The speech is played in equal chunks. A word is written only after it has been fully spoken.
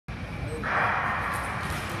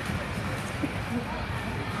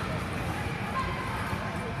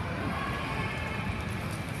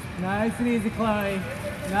Nice and easy, Chloe.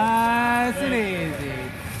 Nice and easy.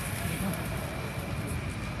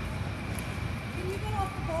 Can you get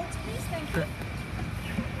off the boats, please? Thank you.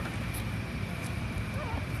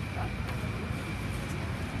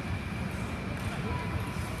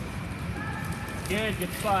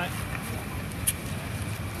 Good spot.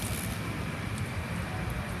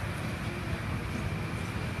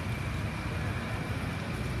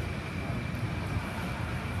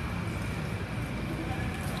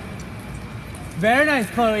 Very nice,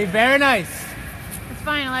 Chloe. Very nice. It's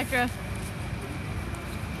fine, Electra.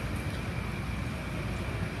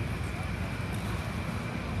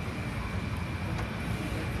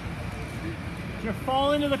 You're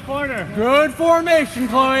falling into the corner. Good formation,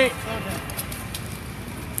 Chloe.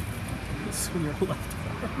 Swing your left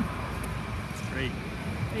arm. Straight.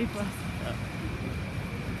 A+.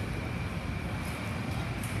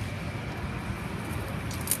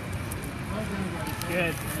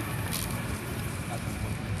 Yeah.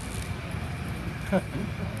 Good.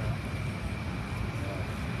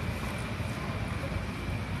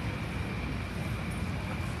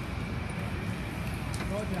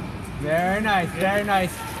 Very nice, very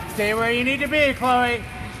nice. Stay where you need to be, Chloe.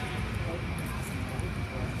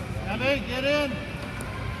 Abby, get in.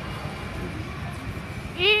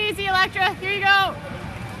 Easy, Electra. Here you go.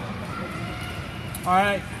 All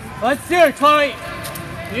right, let's do it, Chloe.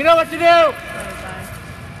 You know what to do.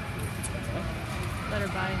 Let her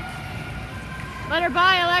by. Let her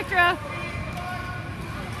by, Electra.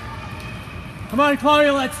 Come on,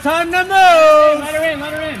 Chloe, it's time to move. Let her in,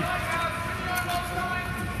 let her in.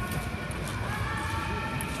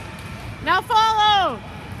 Now follow.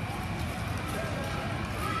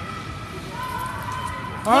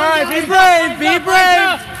 All right, be brave, be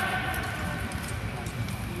brave.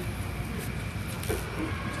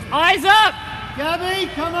 Eyes up. Gabby,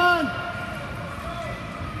 come on.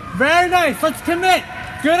 Very nice, let's commit.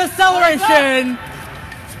 Good acceleration.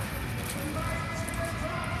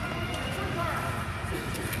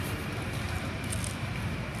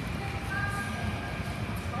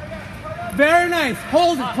 Very nice.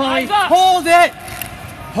 Hold it, Chloe. Hold it.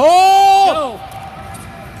 Hold. Go.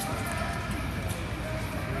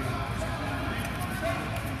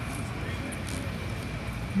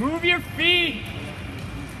 Move your feet.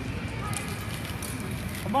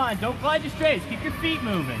 Come on, don't glide your straight. Keep your feet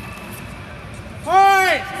moving. All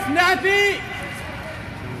right, snappy.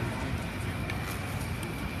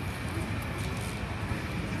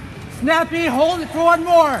 Snappy, hold it for one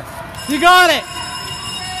more. You got it.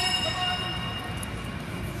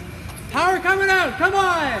 Power coming out, come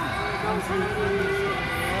on.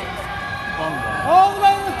 All the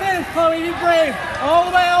way to the finish, Chloe, be brave. All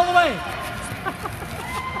the way, all the way.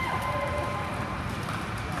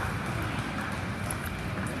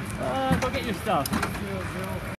 Go get your stuff.